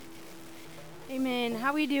Amen.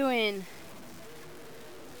 How we doing?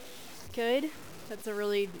 Good? That's a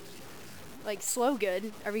really, slow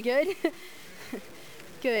good. Are we good?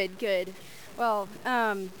 Good. Well,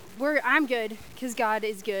 I'm good because God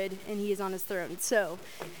is good and He is on His throne. So,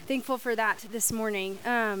 thankful for that this morning.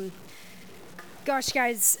 Gosh,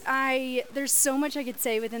 guys, there's so much I could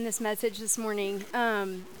say within this message this morning,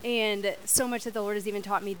 and so much that the Lord has even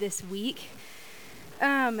taught me this week.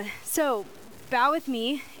 So bow with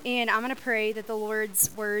me, and I'm going to pray that the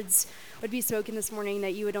Lord's words would be spoken this morning,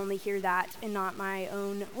 that you would only hear that and not my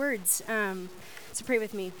own words. So pray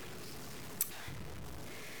with me.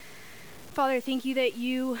 Father, thank you that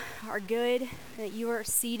you are good, that you are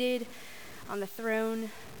seated on the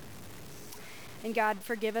throne. And God,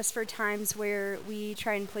 forgive us for times where we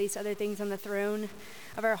try and place other things on the throne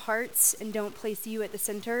of our hearts and don't place you at the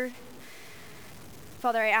center.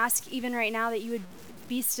 Father, I ask even right now that you would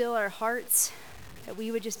be still our hearts, that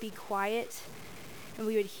we would just be quiet and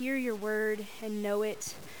we would hear your word and know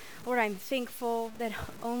it. Lord, I'm thankful that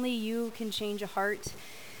only you can change a heart.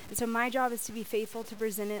 And so my job is to be faithful to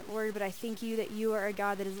present it, Lord, but I thank you that you are a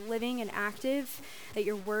God that is living and active, that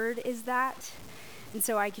your word is that. And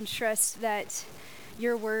so I can trust that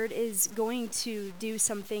your word is going to do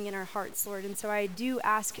something in our hearts, Lord. And so I do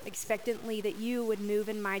ask expectantly that you would move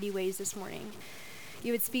in mighty ways this morning.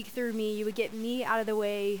 You would speak through me, you would get me out of the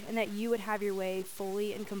way, and that you would have your way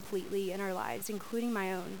fully and completely in our lives, including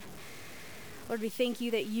my own. Lord, we thank you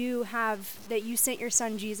that you sent your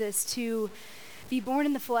son Jesus to be born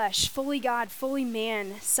in the flesh, fully God, fully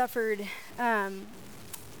man, suffered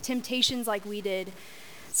temptations like we did,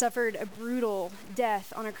 suffered a brutal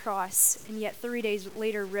death on a cross, and yet 3 days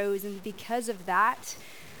later rose. And because of that,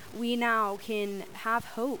 we now can have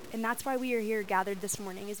hope. And that's why we are here gathered this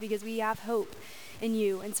morning, is because we have hope in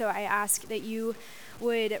you. And so I ask that you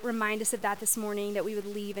would remind us of that this morning, that we would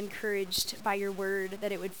leave encouraged by your word,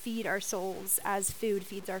 that it would feed our souls as food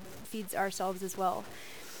feeds ourselves as well.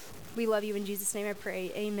 We love you. In Jesus' name I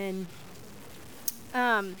pray. Amen.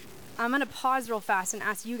 I'm going to pause real fast and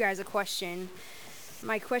ask you guys a question.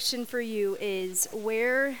 My question for you is,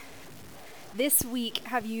 where this week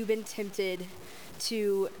have you been tempted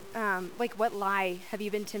to, what lie have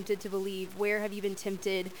you been tempted to believe? Where have you been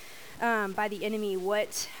tempted by the enemy?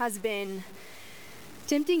 What has been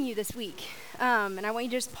tempting you this week? And I want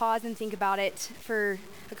you to just pause and think about it for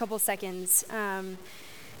a couple seconds. As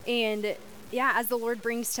the Lord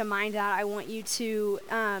brings to mind that, I want you to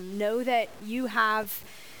know that you have,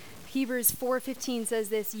 Hebrews 4:15 says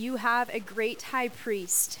this, you have a great high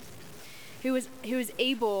priest who is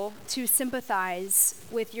able to sympathize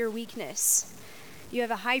with your weakness. You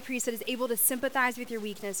have a high priest that is able to sympathize with your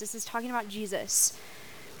weakness. This is talking about Jesus.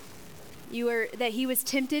 That he was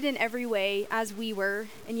tempted in every way as we were,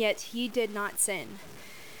 and yet he did not sin.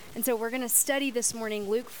 And so we're going to study this morning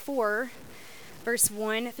Luke 4, verse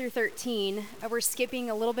 1 through 13. We're skipping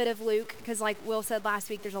a little bit of Luke because, like Will said last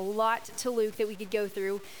week, there's a lot to Luke that we could go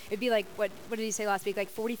through. It'd be like, what did he say last week? Like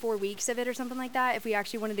 44 weeks of it or something like that if we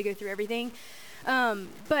actually wanted to go through everything.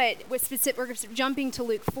 But we're jumping to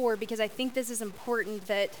Luke 4 because I think this is important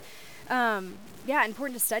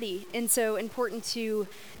important to study. And so important to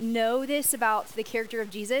know this about the character of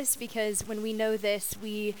Jesus, because when we know this,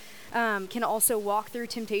 we can also walk through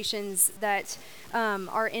temptations that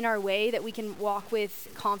are in our way, that we can walk with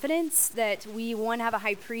confidence, that we, have a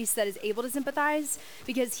high priest that is able to sympathize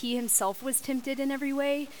because he himself was tempted in every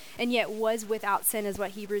way and yet was without sin, is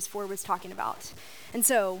what Hebrews 4 was talking about. And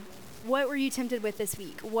so what were you tempted with this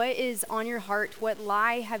week? What is on your heart? What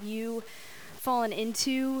lie have you fallen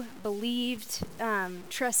into, believed,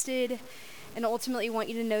 trusted? And ultimately want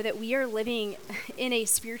you to know that we are living in a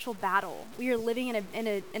spiritual battle. We are living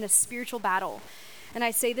in a spiritual battle. And I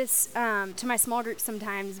say this to my small group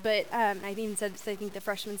sometimes, but I even said this, I think, the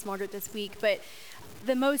freshman small group this week, but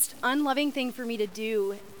the most unloving thing for me to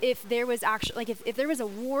do if there was actually, if there was a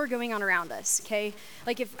war going on around us, okay?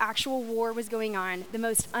 If actual war was going on, the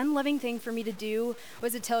most unloving thing for me to do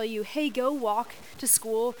was to tell you, hey, go walk to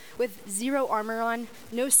school with zero armor on,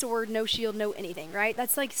 no sword, no shield, no anything, right?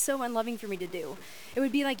 That's so unloving for me to do. It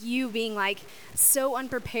would be like you being so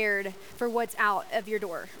unprepared for what's out of your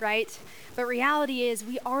door, right? But reality is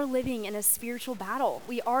we are living in a spiritual battle.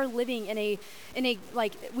 We are living in a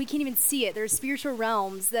we can't even see it. There's spiritual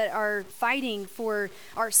realms that are fighting for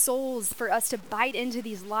our souls, for us to bite into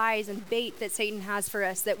these lies and bait that Satan has for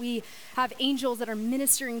us, that we have angels that are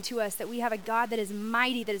ministering to us, that we have a God that is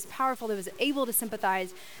mighty, that is powerful, that is able to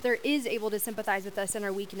sympathize, that is able to sympathize with us in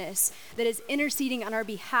our weakness, that is interceding on our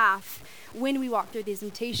behalf when we walk through these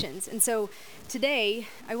temptations. And so today,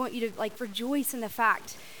 I want you to like rejoice in the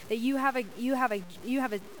fact that you have a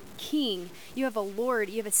king, you have a Lord,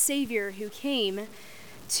 you have a Savior who came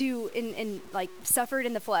to and like suffered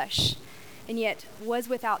in the flesh and yet was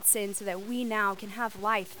without sin, so that we now can have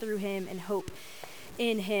life through him and hope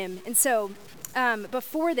in him. And so right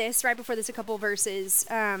before this, a couple verses,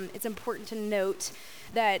 it's important to note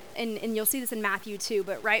that, and you'll see this in Matthew too,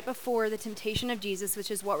 but right before the temptation of Jesus,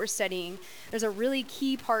 which is what we're studying, there's a really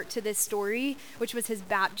key part to this story, which was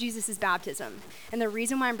Jesus' baptism. And the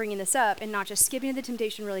reason why I'm bringing this up and not just skipping to the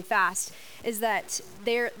temptation really fast is that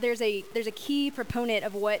there's a key proponent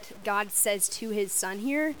of what God says to his son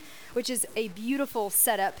here, which is a beautiful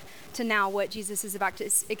setup to now what Jesus is about to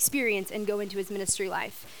experience and go into his ministry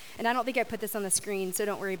life. And I don't think I put this on the screen, so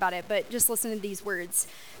don't worry about it, but just listen to these words.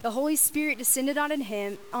 The Holy Spirit descended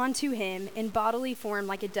onto him in bodily form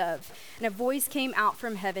like a dove, and a voice came out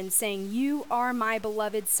from heaven saying, "You are my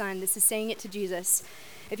beloved son." This is saying it to Jesus.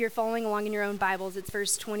 If you're following along in your own Bibles, it's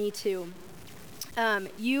verse 22.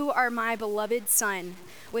 You are my beloved son,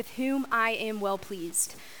 with whom I am well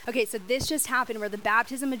pleased. Okay, so this just happened where the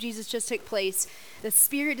baptism of Jesus just took place. The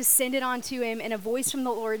Spirit descended onto him, and a voice from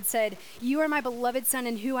the Lord said, "You are my beloved son,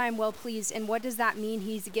 in whom I am well pleased." And what does that mean?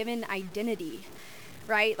 He's given identity,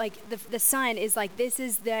 right? Like the son is like, this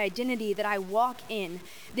is the identity that I walk in.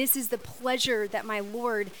 This is the pleasure that my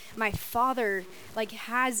Lord, my Father, like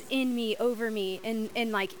has in me, over me,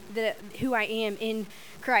 and like who I am in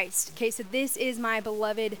Christ. Okay, so this is my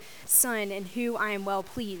beloved son in who I am well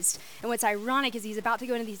pleased. And what's ironic is he's about to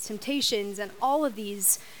go into these temptations, and all of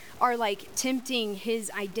these are like tempting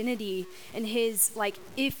his identity and his like,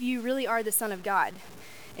 if you really are the Son of God.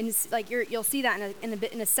 And it's like you'll see that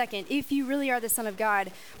in a second. If you really are the Son of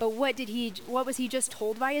God, but what was he just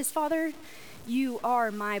told by his Father? You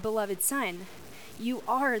are my beloved son. You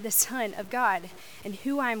are the Son of God, in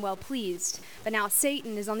who I am well pleased. But now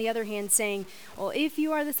Satan is on the other hand saying, well, if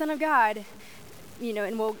you are the Son of God, you know,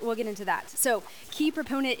 and we'll get into that. So key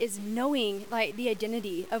proponent is knowing like the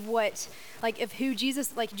identity of what, like of who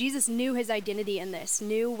Jesus, like Jesus knew his identity in this,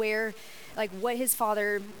 knew where, like what his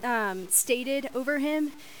Father stated over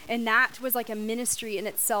him. And that was like a ministry in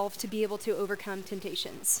itself to be able to overcome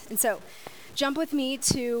temptations. And so jump with me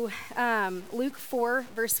to Luke 4,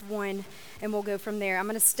 verse 1, and we'll go from there. We're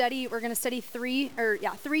going to study three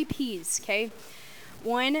P's, okay?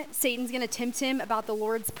 1, Satan's going to tempt him about the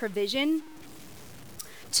Lord's provision.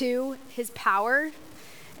 2, his power.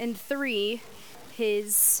 And 3,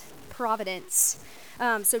 his providence.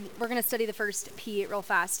 So we're going to study the first P real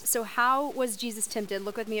fast. So how was Jesus tempted?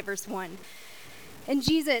 Look with me at verse 1. And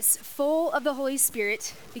Jesus, full of the Holy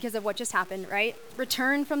Spirit, because of what just happened, right,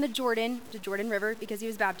 returned from the Jordan River, because he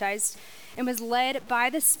was baptized, and was led by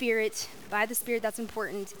the Spirit, that's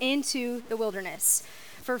important, into the wilderness.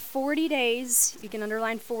 For 40 days, you can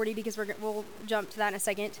underline 40 because we'll jump to that in a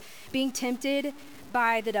second, being tempted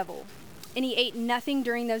by the devil. And he ate nothing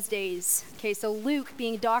during those days. Okay, so Luke,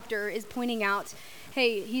 being a doctor, is pointing out,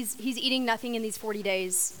 hey, he's eating nothing in these 40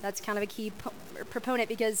 days. That's kind of a key proponent,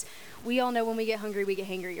 because we all know when we get hungry, we get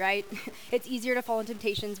hangry, right? It's easier to fall in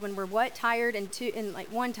temptations when we're tired, and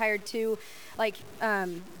tired, two,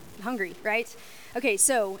 hungry, right? Okay,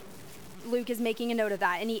 so Luke is making a note of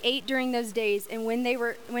that. And he ate during those days, and when they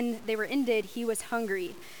were ended, he was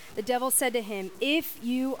hungry. The devil said to him, "If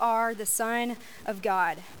you are the Son of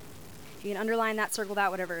God," you can underline that, circle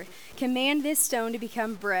that, whatever, "command this stone to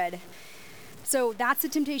become bread." So that's the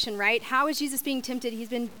temptation, right? How is Jesus being tempted? He's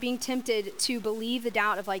been being tempted to believe the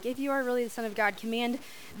doubt of like, if you are really the Son of God, command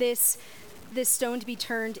this stone to be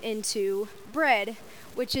turned into bread,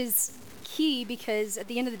 which is key because at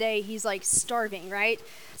the end of the day, he's like starving, right?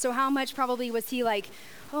 So how much probably was he like,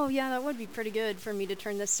 oh yeah, that would be pretty good for me to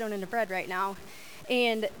turn this stone into bread right now.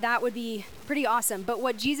 And that would be pretty awesome. But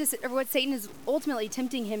what Satan is ultimately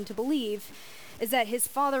tempting him to believe is that his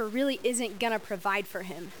Father really isn't going to provide for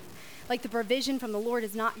him. Like the provision from the Lord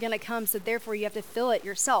is not going to come, so therefore you have to fill it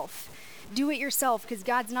yourself. Do it yourself, because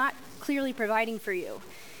God's not clearly providing for you.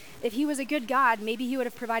 If he was a good God, maybe he would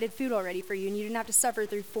have provided food already for you, and you didn't have to suffer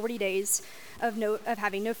through 40 days of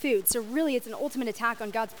having no food. So really, it's an ultimate attack on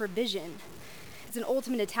God's provision. It's an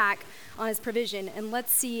ultimate attack on his provision. And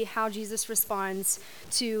let's see how Jesus responds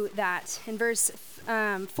to that. In verse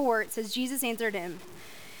 4, it says, Jesus answered him,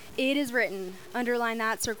 "It is written," underline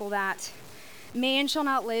that, circle that, "Man shall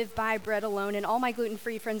not live by bread alone." And all my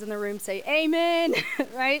gluten-free friends in the room say, amen,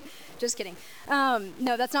 right? Just kidding.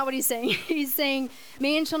 No, that's not what he's saying. He's saying,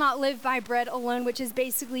 man shall not live by bread alone, which is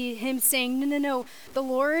basically him saying, no, the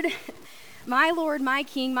Lord, my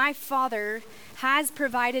King, my Father has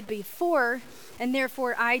provided before, and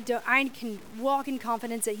therefore I can walk in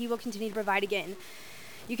confidence that he will continue to provide again.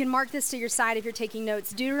 You can mark this to your side if you're taking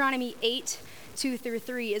notes. Deuteronomy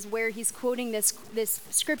 8:2-3 is where he's quoting this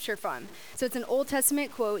scripture from. So it's an Old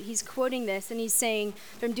Testament quote. He's quoting this, and he's saying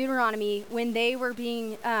from Deuteronomy, when they were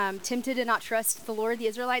being tempted to not trust the Lord, the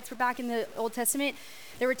Israelites were back in the Old Testament,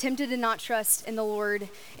 they were tempted to not trust in the Lord,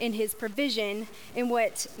 in his provision. And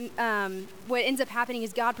what ends up happening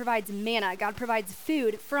is God provides manna. God provides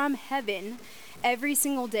food from heaven every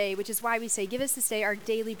single day, which is why we say, give us this day our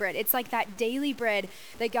daily bread. It's like that daily bread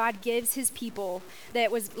that God gives his people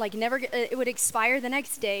that was like never, it would expire the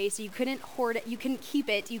next day. So you couldn't hoard it. You couldn't keep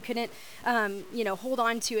it. You couldn't, hold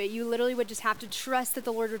on to it. You literally would just have to trust that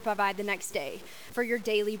the Lord would provide the next day for your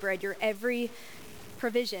daily bread, your every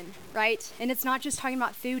provision, right? And it's not just talking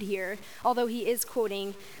about food here, although he is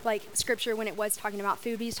quoting like scripture when it was talking about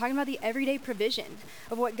food, but he's talking about the everyday provision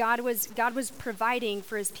of what God was providing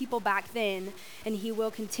for his people back then, and he will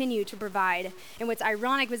continue to provide. And what's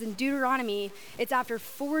ironic was in Deuteronomy, it's after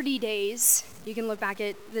 40 days, you can look back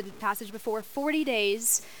at the passage before, 40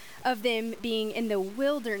 days of them being in the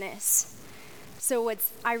wilderness. So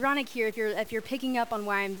what's ironic here, if you're picking up on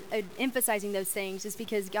why I'm emphasizing those things, is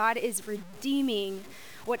because God is redeeming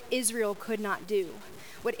what Israel could not do.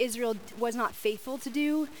 What Israel was not faithful to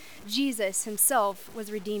do, Jesus himself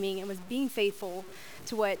was redeeming and was being faithful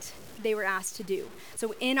to what they were asked to do.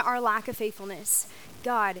 So in our lack of faithfulness,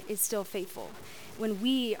 God is still faithful. When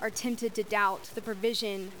we are tempted to doubt the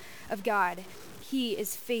provision of God, he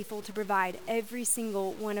is faithful to provide every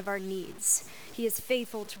single one of our needs. He is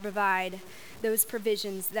faithful to provide those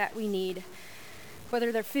provisions that we need,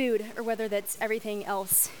 whether they're food or whether that's everything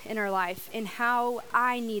else in our life. And how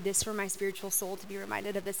I need this for my spiritual soul to be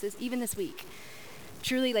reminded of this is even this week.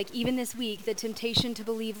 Truly, like even this week, the temptation to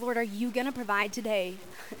believe, Lord, are you going to provide today?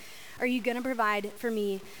 Are you going to provide for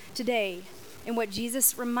me today? And what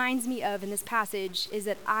Jesus reminds me of in this passage is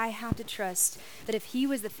that I have to trust that if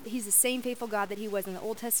he's the same faithful God that he was in the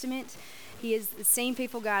Old Testament, he is the same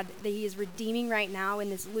faithful God that he is redeeming right now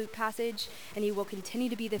in this Luke passage, and he will continue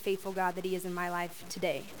to be the faithful God that he is in my life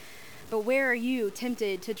today. But where are you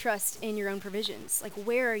tempted to trust in your own provisions? Like,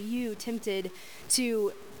 where are you tempted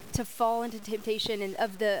to fall into temptation and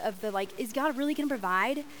of the like, is God really going to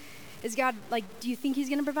provide? Is God, like, do you think he's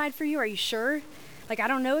going to provide for you? Are you sure? Like, I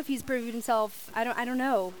don't know if he's proved himself. I don't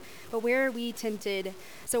know. But where are we tempted?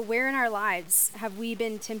 So where in our lives have we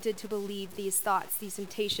been tempted to believe these thoughts, these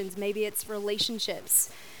temptations? Maybe it's relationships.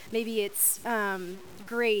 Maybe it's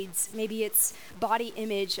grades. Maybe it's body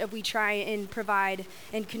image of we try and provide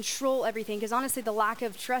and control everything. Because honestly, the lack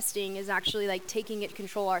of trusting is actually like taking it to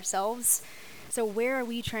control ourselves. So where are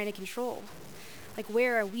we trying to control? Like,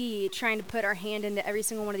 where are we trying to put our hand into every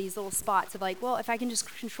single one of these little spots of like, well, if I can just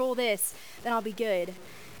control this, then I'll be good.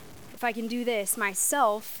 If I can do this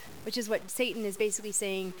myself, which is what Satan is basically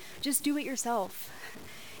saying, just do it yourself.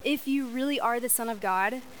 If you really are the Son of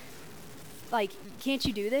God, like, can't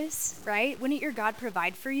you do this, right? Wouldn't your God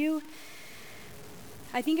provide for you?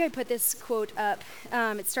 I think I put this quote up.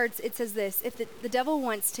 It says this: if the devil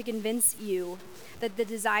wants to convince you that the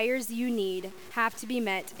desires you need have to be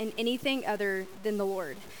met in anything other than the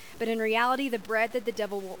Lord, but in reality, the bread of the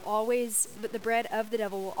devil will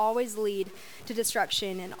always lead to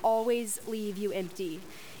destruction and always leave you empty,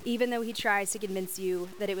 even though he tries to convince you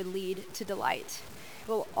that it would lead to delight.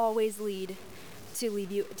 It will always lead to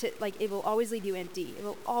leave you to like. It will always leave you empty. It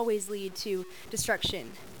will always lead to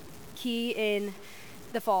destruction. Key in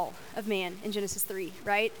the fall of man in Genesis 3,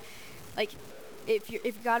 right? Like,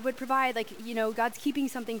 if God would provide, like, God's keeping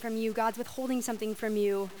something from you, God's withholding something from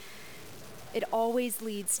you, it always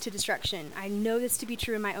leads to destruction. I know this to be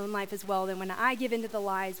true in my own life as well, that when I give into the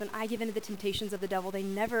lies, when I give into the temptations of the devil, they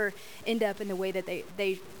never end up in the way that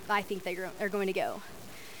I think they are going to go.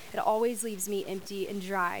 It always leaves me empty and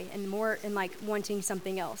dry and more and like wanting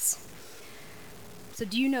something else. So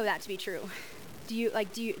do you know that to be true? Do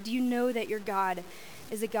you know that your God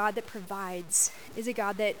is a God that provides, is a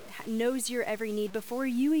God that knows your every need before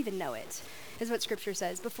you even know it, is what Scripture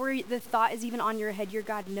says. Before the thought is even on your head, your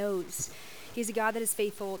God knows. He's a God that is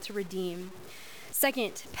faithful to redeem.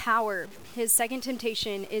 Second, power. His second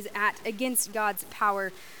temptation is against God's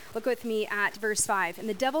power. Look with me at verse 5. And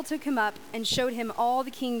the devil took him up and showed him all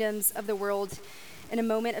the kingdoms of the world in a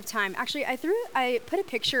moment of time. Actually, I put a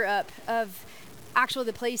picture up of actually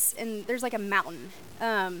the place, and there's like a mountain.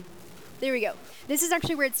 There we go. This is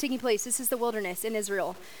actually where it's taking place. This is the wilderness in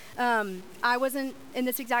Israel. I wasn't in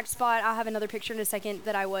this exact spot. I'll have another picture in a second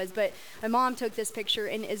that I was, but my mom took this picture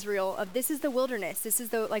in Israel of this is the wilderness. This is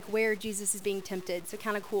the like where Jesus is being tempted. So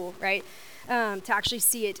kind of cool, right? To actually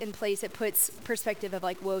see it in place, it puts perspective of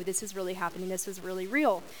like, whoa, this is really happening. This is really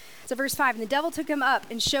real. So verse 5, and the devil took him up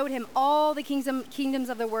and showed him all the kingdoms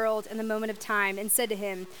of the world in the moment of time and said to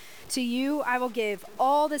him, to you I will give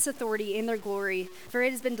all this authority and their glory, for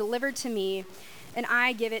it has been delivered to me, and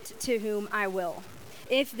I give it to whom I will.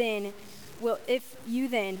 If you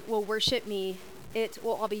then will worship me, it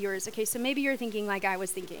will all be yours. Okay, so maybe you're thinking like I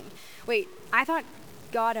was thinking. Wait, I thought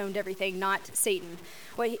God owned everything, not Satan.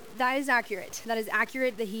 That is accurate. That is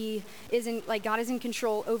accurate that God is in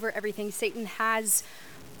control over everything. Satan has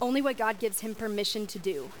only what God gives him permission to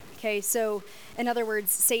do. Okay, so in other words,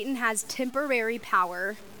 Satan has temporary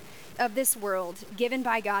power of this world given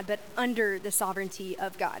by God, but under the sovereignty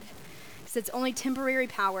of God. So it's only temporary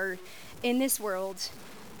power in this world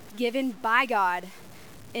given by God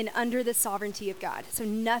and under the sovereignty of God. So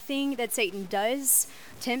nothing that Satan does,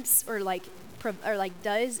 tempts, or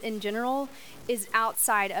does in general is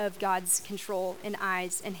outside of God's control and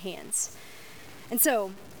eyes and hands. And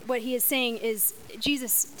so what he is saying is,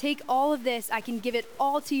 Jesus, take all of this. I can give it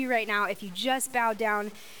all to you right now if you just bow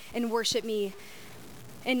down and worship me.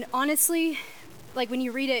 And honestly, like when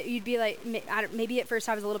you read it, you'd be like, maybe at first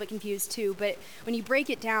I was a little bit confused too, but when you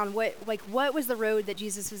break it down, what was the road that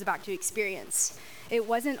Jesus was about to experience? It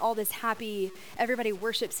wasn't all this happy, everybody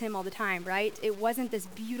worships him all the time, right? It wasn't this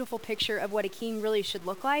beautiful picture of what a king really should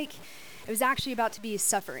look like. It was actually about to be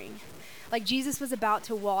suffering. Like Jesus was about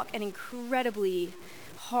to walk an incredibly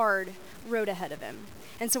hard road ahead of him.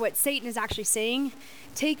 And so what Satan is actually saying,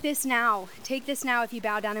 take this now if you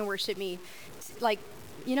bow down and worship me. Like,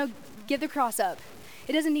 give the cross up.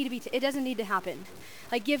 It doesn't need to happen.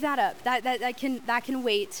 Like, give that up. That can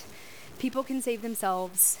wait. People can save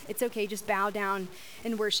themselves. It's okay. Just bow down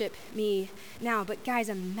and worship me now. But guys,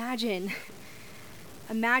 imagine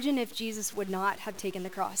if Jesus would not have taken the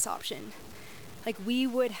cross option. Like, we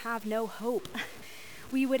would have no hope.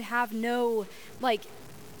 We would have no,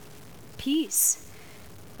 peace.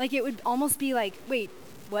 Like, it would almost be like, wait,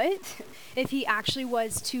 what? If he actually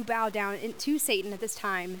was to bow down to Satan at this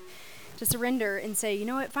time, to surrender and say, you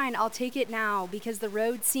know what, fine, I'll take it now because the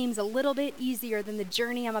road seems a little bit easier than the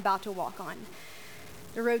journey I'm about to walk on.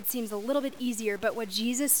 The road seems a little bit easier, but what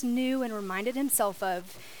Jesus knew and reminded himself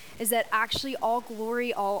of is that actually all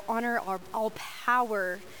glory, all honor, all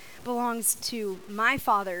power belongs to my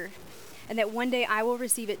Father, and that one day I will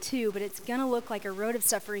receive it too, but it's gonna look like a road of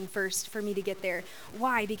suffering first for me to get there.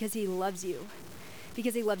 Why? Because he loves you.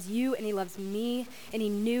 Because he loves you and he loves me, and he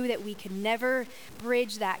knew that we could never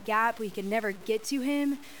bridge that gap. We could never get to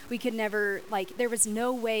him. We could never, there was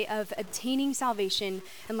no way of obtaining salvation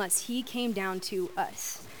unless he came down to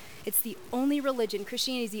us. It's the only religion,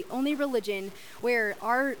 Christianity is the only religion where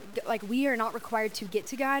we are not required to get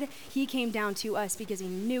to God. He came down to us because he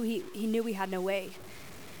knew we had no way.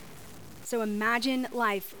 So imagine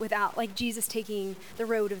life without, Jesus taking the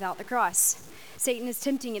road without the cross. Satan is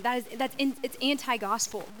tempting it. It's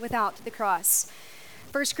anti-gospel without the cross.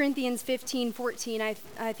 1 Corinthians 15:14,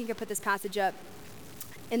 I think I put this passage up.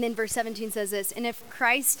 And then verse 17 says this, and if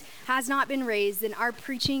Christ has not been raised, then our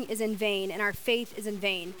preaching is in vain and our faith is in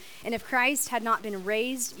vain. And if Christ had not been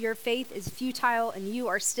raised, your faith is futile and you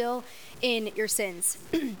are still in your sins.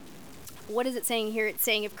 What is it saying here? It's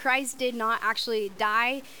saying if Christ did not actually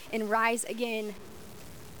die and rise again,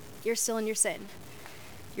 you're still in your sin.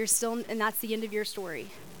 You're still, and that's the end of your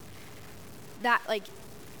story.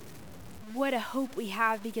 What a hope we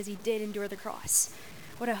have because he did endure the cross.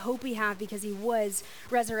 What a hope we have because he was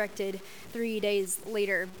resurrected 3 days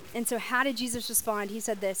later. And so how did Jesus respond? He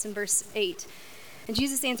said this in verse 8. And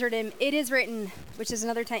Jesus answered him, it is written, which is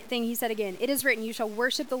another thing he said again, it is written, you shall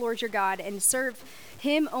worship the Lord your God and serve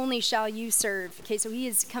him only shall you serve. Okay, so he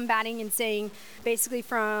is combating and saying basically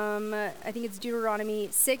from, I think it's Deuteronomy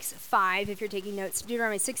 6:5, if you're taking notes.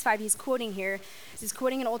 Deuteronomy 6:5, he's quoting here. He's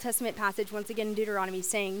quoting an Old Testament passage once again in Deuteronomy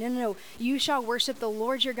saying, no, you shall worship the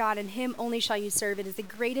Lord your God and him only shall you serve. It is the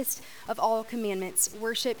greatest of all commandments.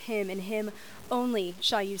 Worship him and him only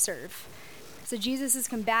shall you serve. So Jesus is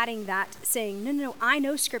combating that, saying, no, I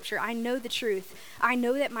know scripture. I know the truth. I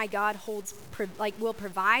know that my God will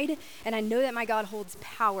provide, and I know that my God holds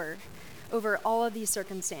power over all of these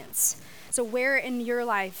circumstances. So where in your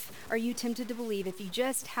life are you tempted to believe if you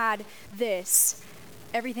just had this,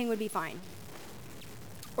 everything would be fine?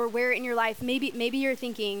 Or where in your life, maybe you're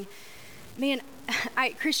thinking, man,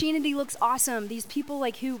 Christianity looks awesome. These people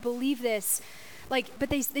who believe this, but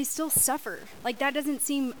they still suffer. Like, that doesn't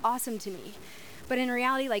seem awesome to me. But in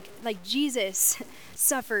reality, like Jesus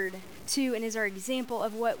suffered too, and is our example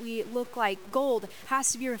of what we look like. Gold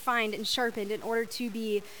has to be refined and sharpened in order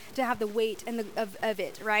to have the weight and of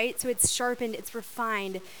it, right? So it's sharpened, it's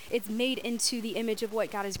refined, it's made into the image of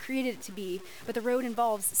what God has created it to be. But the road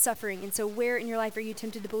involves suffering. And so where in your life are you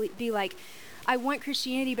tempted to be like, I want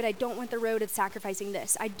Christianity, but I don't want the road of sacrificing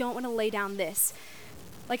this. I don't want to lay down this.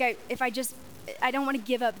 Like, I don't want to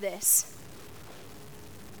give up this.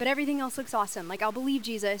 But everything else looks awesome. Like, I'll believe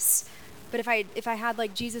Jesus, but if I had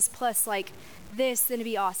like Jesus plus like this, then it'd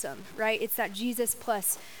be awesome, right? It's that Jesus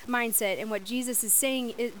plus mindset. And what Jesus is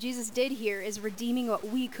saying, Jesus did here is redeeming what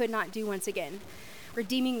we could not do once again.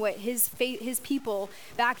 Redeeming what his people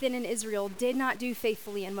back then in Israel did not do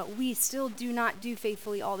faithfully, and what we still do not do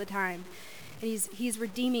faithfully all the time. And he's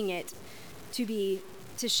redeeming it to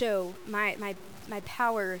show my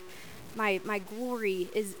power, my glory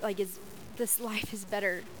is this life is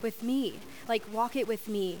better with me. Like, walk it with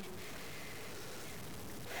me.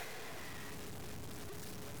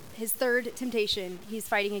 His third temptation he's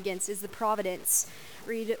fighting against is the providence.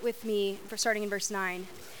 Read with me, starting in verse 9.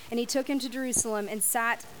 And he took him to Jerusalem and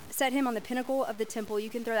set him on the pinnacle of the temple. You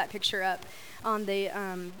can throw that picture up on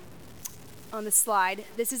the slide.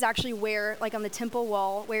 This is actually where, like, on the temple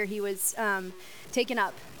wall where he was taken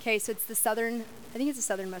up. Okay, so it's the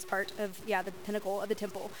southernmost part of, the pinnacle of the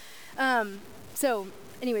temple. So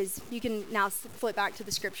anyways, you can now flip back to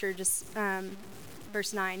the scripture, just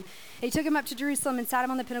verse 9. And he took him up to Jerusalem and sat him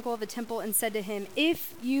on the pinnacle of the temple and said to him,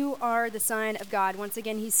 if you are the Son of God. Once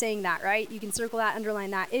again, he's saying that, right? You can circle that, underline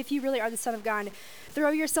that. If you really are the Son of God, throw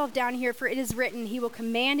yourself down here, for it is written, he will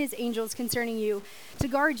command his angels concerning you to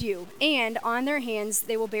guard you, and on their hands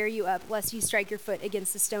they will bear you up, lest you strike your foot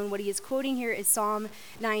against the stone. What he is quoting here is Psalm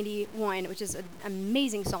 91, which is an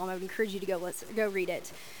amazing psalm. I would encourage you to go read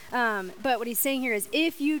it. But what he's saying here is,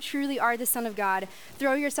 if you truly are the Son of God,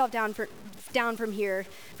 throw yourself down from here,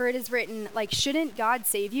 for it is written. Like, shouldn't God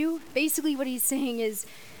save you? Basically what he's saying is,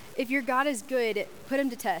 if your God is good, put him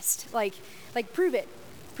to test. Like prove it.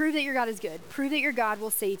 Prove that your God is good. Prove that your God will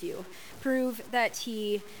save you. Prove that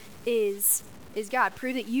he is God.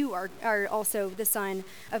 Prove that you are also the Son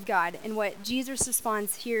of God. And what Jesus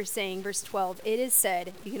responds here saying, verse 12, it is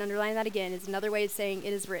said, you can underline that again, is another way of saying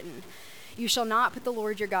it is written. You shall not put the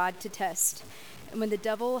Lord your God to test. And when the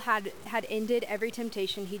devil had ended every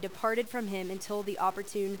temptation, he departed from him until the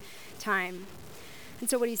opportune time. And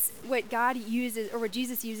so what God uses, or what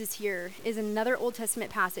Jesus uses here, is another Old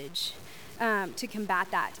Testament passage to combat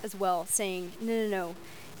that as well, saying, no.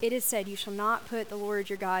 It is said, you shall not put the Lord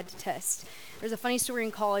your God to test. There's a funny story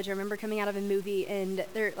in college. I remember coming out of a movie, and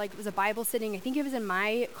there was a Bible sitting, I think it was in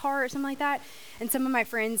my car or something like that, and some of my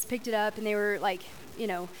friends picked it up, and they were like,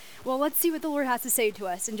 well, let's see what the Lord has to say to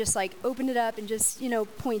us, and just like opened it up and just,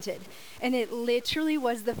 pointed. And it literally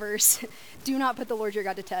was the verse, do not put the Lord your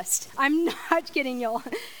God to test. I'm not kidding, y'all.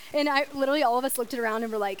 And all of us looked around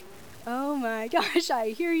and were like, oh my gosh, I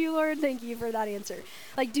hear you, Lord. Thank you for that answer.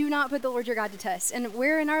 Like, do not put the Lord your God to test. And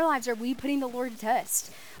where in our lives are we putting the Lord to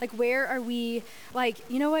test? Like, where are we, like,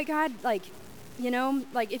 you know what, God? Like,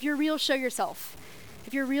 if you're real, show yourself.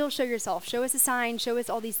 If you're real, show yourself. Show us a sign. Show us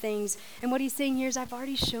all these things. And what he's saying here is, I've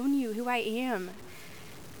already shown you who I am.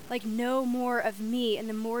 Like, know more of me. And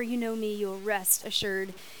the more you know me, you'll rest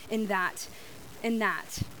assured in that.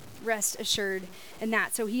 Rest assured in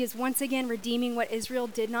that. So he is once again redeeming what Israel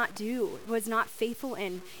did not do, was not faithful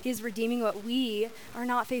in. He is redeeming what we are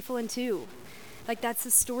not faithful in too. Like, that's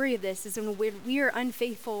the story of this, is when we are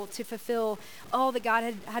unfaithful to fulfill all that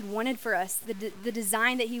God had wanted for us, the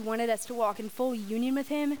design that he wanted us to walk in full union with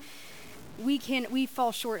him, we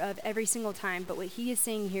fall short of every single time. But what he is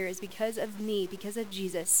saying here is, because of me, because of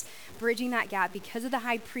Jesus, bridging that gap, because of the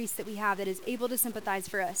high priest that we have that is able to sympathize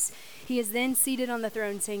for us, he is then seated on the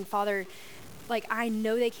throne saying, Father, like, I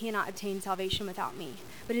know they cannot obtain salvation without me,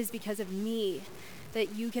 but it is because of me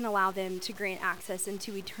that you can allow them to grant access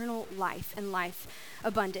into eternal life and life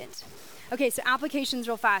abundant. Okay, so applications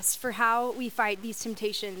real fast for how we fight these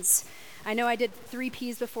temptations. I know I did 3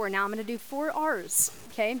 P's before. Now I'm going to do 4 R's,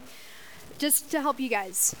 okay? Just to help you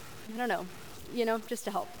guys. I don't know, just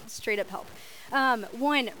to help, straight up help.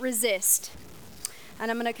 1, resist. And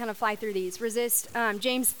I'm going to kind of fly through these. Resist.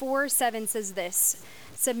 James 4:7 says this: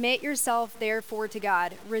 submit yourself therefore to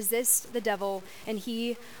God. Resist the devil and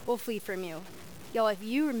he will flee from you. Y'all, if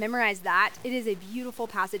you memorize that, it is a beautiful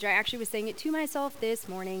passage. I actually was saying it to myself this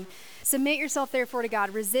morning. Submit yourself therefore to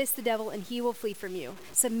God, resist the devil, and he will flee from you.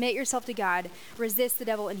 Submit yourself to God, resist the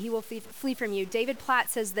devil, and he will flee from you. David Platt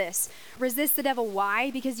says this, resist the devil.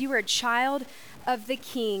 Why? Because you are a child of the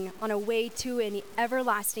King on a way to an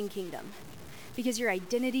everlasting kingdom. Because your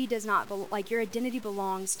identity your identity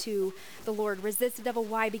belongs to the Lord. Resist the devil.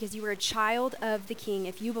 Why? Because you are a child of the King.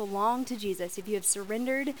 If you belong to Jesus, if you have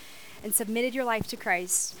surrendered and submitted your life to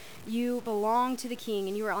Christ, you belong to the King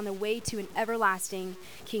and you are on the way to an everlasting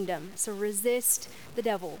kingdom. So resist the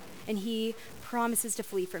devil and he promises to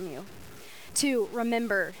flee from you. 2,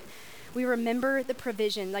 remember. We remember the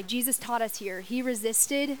provision, like Jesus taught us here. He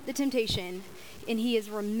resisted the temptation, and he is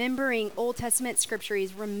remembering Old Testament scripture.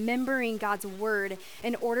 He's remembering God's word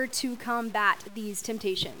in order to combat these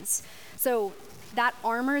temptations. So that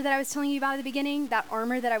armor that I was telling you about at the beginning, that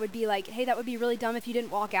armor that I would be like, hey, that would be really dumb if you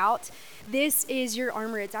didn't walk out. This is your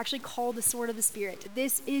armor. It's actually called the sword of the Spirit.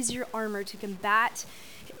 This is your armor to combat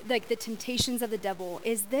like the temptations of the devil.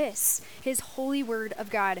 Is this his holy word of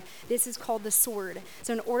God? This is called the sword.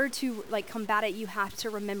 So in order to combat it, you have to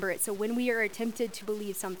remember it. So when we are tempted to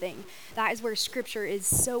believe something, that is where scripture is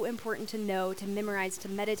so important to know, to memorize, to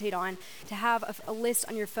meditate on, to have a list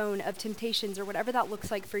on your phone of temptations or whatever that looks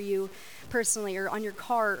like for you personally, or on your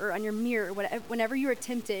car or on your mirror, or whatever, whenever you are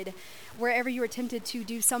tempted, wherever you are tempted to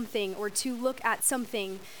do something or to look at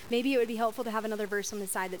something, maybe it would be helpful to have another verse on the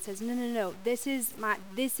side that says, no, this is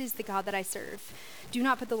the God that I serve. Do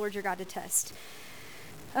not put the Lord your God to test.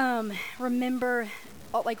 Remember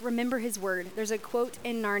his word. There's a quote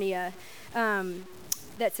in Narnia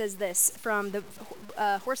that says this from the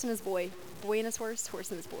Horse and His Boy. Boy and his horse, horse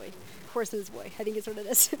and his boy. Horse and his boy, I think is what it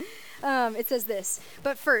is. It says this,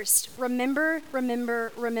 but first, remember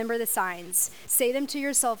the signs. Say them to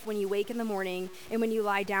yourself when you wake in the morning and when you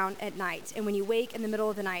lie down at night and when you wake in the middle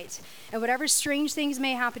of the night. And whatever strange things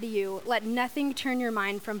may happen to you, let nothing turn your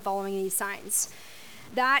mind from following these signs.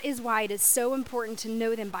 That is why it is so important to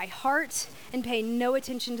know them by heart and pay no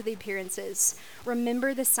attention to the appearances.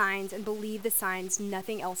 Remember the signs and believe the signs.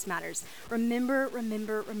 Nothing else matters. Remember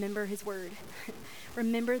his word.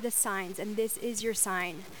 Remember the signs, and this is your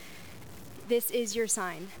sign. This is your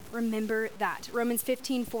sign. Remember that. Romans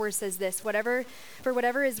 15:4 says this, whatever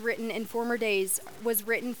is written in former days was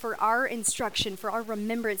written for our instruction, for our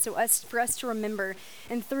remembrance, for us to remember.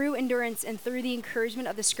 And through endurance and through the encouragement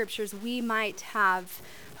of the scriptures, we might have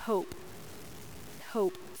hope.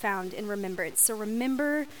 Hope found in remembrance. So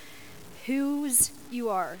remember whose you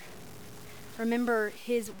are. Remember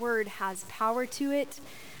his word has power to it.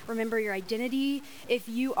 Remember your identity. If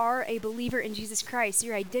you are a believer in Jesus Christ,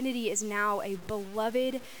 your identity is now a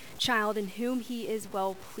beloved child in whom he is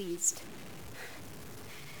well pleased.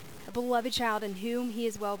 A beloved child in whom he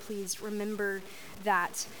is well pleased. Remember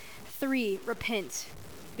that. 3, repent.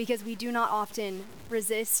 Because we do not often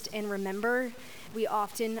resist and remember. We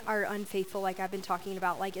often are unfaithful, like I've been talking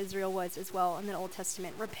about, like Israel was as well in the Old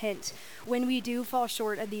Testament. Repent. When we do fall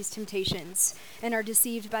short of these temptations and are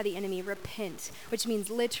deceived by the enemy, repent, which means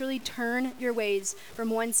literally turn your ways from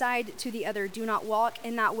one side to the other. Do not walk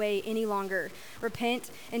in that way any longer.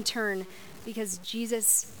 Repent and turn, because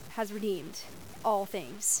Jesus has redeemed all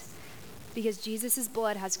things. Because Jesus'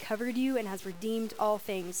 blood has covered you and has redeemed all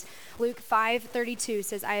things. Luke 5:32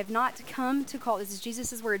 says, I have not come to call, this is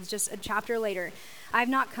Jesus' words just a chapter later, I have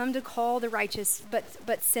not come to call the righteous,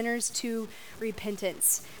 but sinners to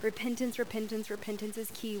repentance. Repentance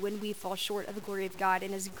is key when we fall short of the glory of God.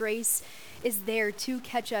 And his grace is there to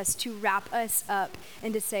catch us, to wrap us up,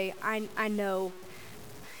 and to say, I know,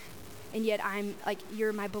 and yet I'm like,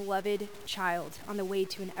 you're my beloved child on the way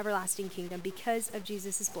to an everlasting kingdom because of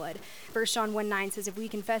Jesus' blood. 1 John 1:9 says, if we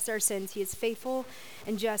confess our sins, he is faithful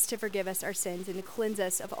and just to forgive us our sins and to cleanse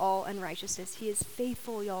us of all unrighteousness. He is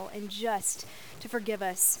faithful, y'all, and just to forgive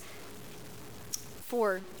us.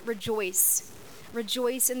 4, rejoice.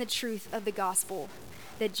 Rejoice in the truth of the gospel,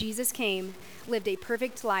 that Jesus came, lived a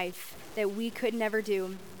perfect life that we could never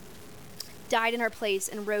do, died in our place,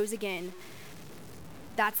 and rose again.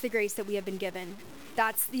 That's the grace that we have been given.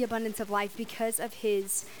 That's the abundance of life because of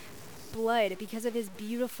his blood, because of his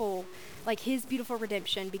beautiful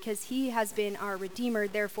redemption, because he has been our Redeemer.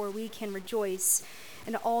 Therefore, we can rejoice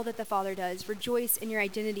in all that the Father does. Rejoice in your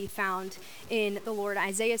identity found in the Lord.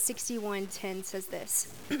 Isaiah 61:10 says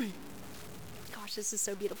this. Gosh, this is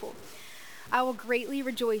so beautiful. I will greatly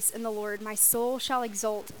rejoice in the Lord. My soul shall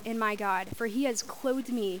exult in my God, for he has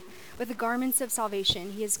clothed me with the garments of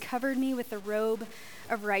salvation. He has covered me with the robe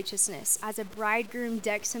of righteousness. As a bridegroom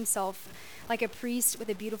decks himself like a priest with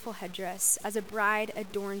a beautiful headdress, as a bride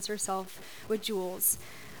adorns herself with jewels.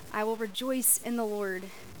 I will rejoice in the Lord.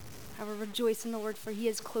 I will rejoice in the Lord, for he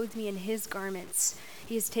has clothed me in his garments.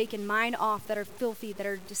 He has taken mine off that are filthy, that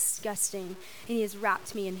are disgusting, and he has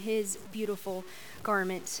wrapped me in his beautiful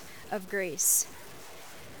garment of grace.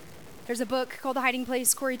 There's a book called The Hiding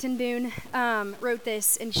Place. Corrie ten Boom wrote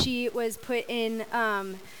this, and she was put in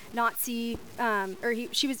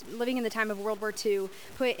she was living in the time of World War II,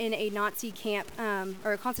 put in a Nazi camp,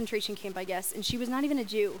 or a concentration camp, I guess, and she was not even a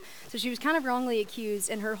Jew. So she was kind of wrongly accused,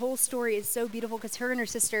 and her whole story is so beautiful because her and her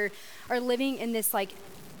sister are living in this like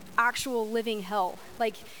actual living hell.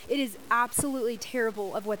 Like, it is absolutely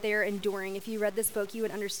terrible of what they're enduring. If you read this book, you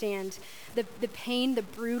would understand the pain, the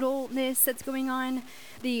brutalness that's going on,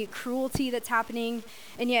 the cruelty that's happening,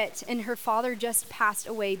 and her father just passed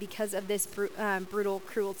away because of this brutal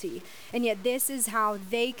cruelty. And yet this is how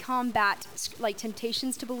they combat like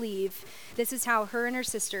temptations to believe. This is how her and her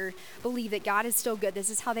sister believe that God is still good. This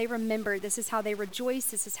is how they remember. This is how they rejoice.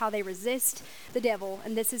 This is how they resist the devil.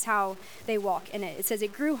 And this is how they walk in it. It says,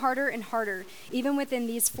 it grew harder and harder. Even within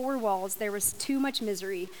these four walls, there was too much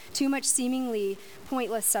misery, too much seemingly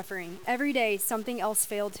pointless suffering. Every day, something else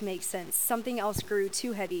failed to make sense. Something else grew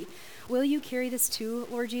too heavy. Will you carry this too,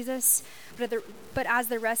 Lord Jesus? But as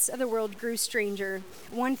the rest of the world grew stranger,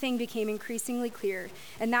 one thing became increasingly clear,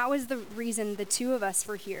 and that was the reason the two of us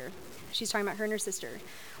were here. She's talking about her and her sister.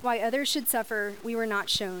 Why others should suffer, we were not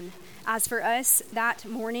shown. As for us, that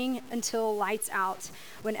morning until lights out,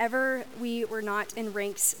 whenever we were not in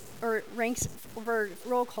ranks for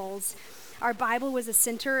roll calls, our Bible was a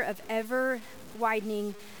center of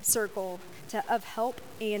ever-widening circle of help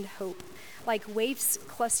and hope. Like waifs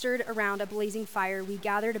clustered around a blazing fire, we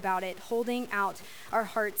gathered about it, holding out our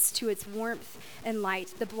hearts to its warmth and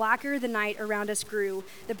light. The blacker the night around us grew,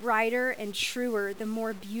 the brighter and truer, the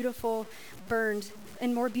more beautiful burned the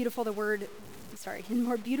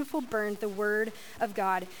word of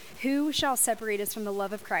God. Who shall separate us from the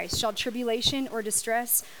love of Christ? Shall tribulation or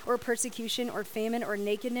distress or persecution or famine or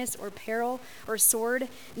nakedness or peril or sword?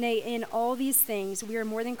 Nay, in all these things we are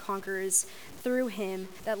more than conquerors through him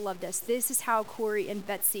that loved us. This is how Corrie and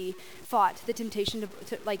Betsy fought the temptation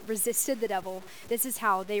to resisted the devil. This is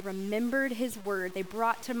how they remembered his word. They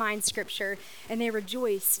brought to mind scripture, and they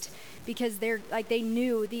rejoiced because they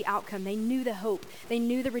knew the outcome. They knew the hope. They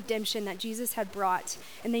knew the redemption that Jesus had brought,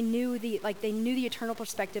 and they knew the eternal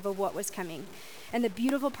perspective of what was coming. And the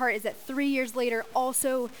beautiful part is that 3 years later,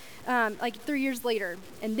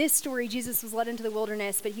 in this story, Jesus was led into the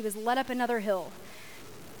wilderness, but he was led up another hill.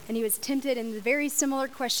 And he was tempted in very similar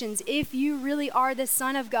questions. If you really are the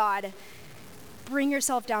Son of God, bring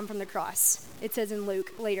yourself down from the cross. It says in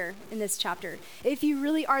Luke later in this chapter. If you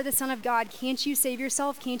really are the Son of God, can't you save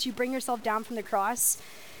yourself? Can't you bring yourself down from the cross?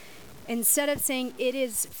 Instead of saying it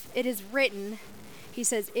is written, he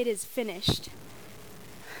says it is finished.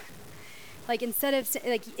 Instead of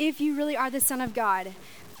if you really are the Son of God,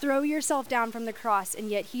 throw yourself down from the cross. And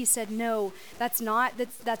yet he said, no, that's not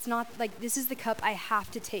this is the cup I have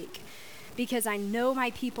to take, because I know my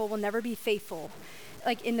people will never be faithful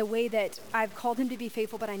in the way that I've called him to be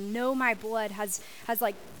faithful, but I know my blood has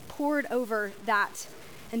poured over that,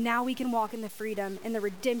 and now we can walk in the freedom and the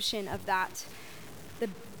redemption of that,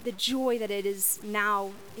 the joy that it is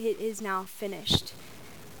now finished.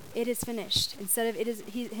 It is finished. Instead of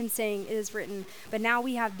him saying it is written, but now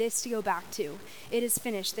we have this to go back to. It is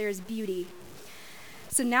finished. There is beauty.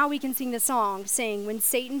 So now we can sing the song saying, when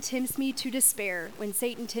Satan tempts me to despair, when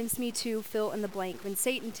Satan tempts me to fill in the blank, when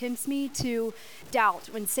Satan tempts me to doubt,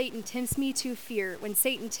 when Satan tempts me to fear, when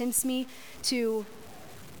Satan tempts me to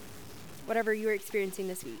whatever you were experiencing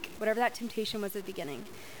this week, whatever that temptation was at the beginning,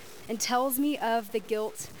 and tells me of the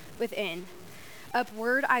guilt within.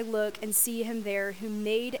 Upward I look and see him there who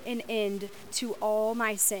made an end to all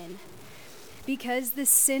my sin. Because the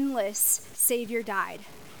sinless Savior died,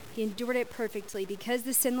 he endured it perfectly. Because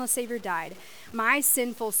the sinless Savior died, my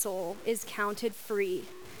sinful soul is counted free.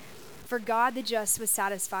 For God the just was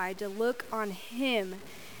satisfied to look on him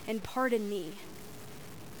and pardon me.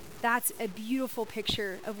 That's a beautiful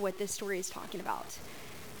picture of what this story is talking about.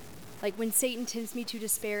 When Satan tempts me to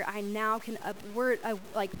despair, I now can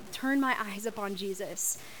turn my eyes upon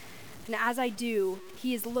Jesus. And as I do,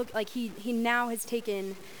 he now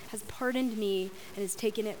has pardoned me and has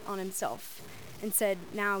taken it on himself and said,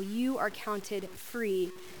 now you are counted free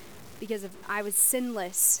because I was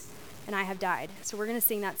sinless and I have died. So we're going to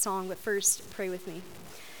sing that song, but first pray with me.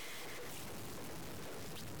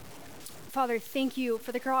 Father, thank you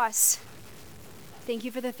for the cross. Thank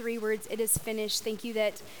you for the 3 words, it is finished. Thank you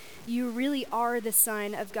that you really are the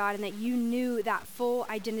Son of God and that you knew that full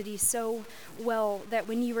identity so well that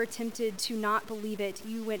when you were tempted to not believe it,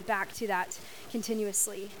 you went back to that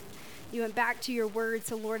continuously. You went back to your word.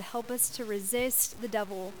 So Lord, help us to resist the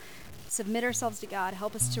devil, submit ourselves to God.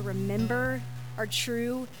 Help us to remember our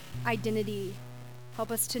true identity.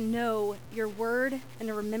 Help us to know your word and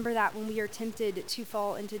to remember that when we are tempted to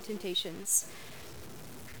fall into temptations.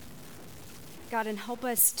 God, and help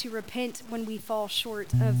us to repent when we fall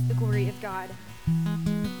short of the glory of God,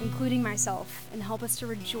 including myself, and help us to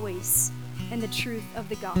rejoice in the truth of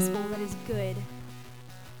the gospel that is good.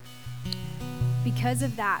 Because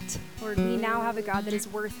of that, Lord, we now have a God that is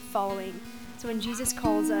worth following. So when Jesus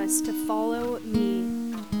calls us to follow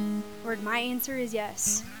me, Lord, my answer is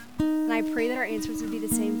yes. And I pray that our answers would be the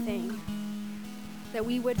same thing, that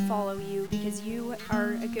we would follow you because you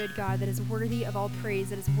are a good God that is worthy of all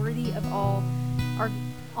praise, that is worthy of all our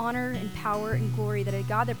honor and power and glory, that a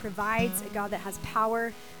God that provides, a God that has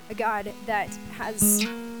power, a God that has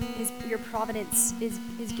your providence is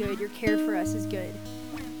good, your care for us is good.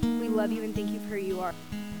 We love you and thank you for who you are.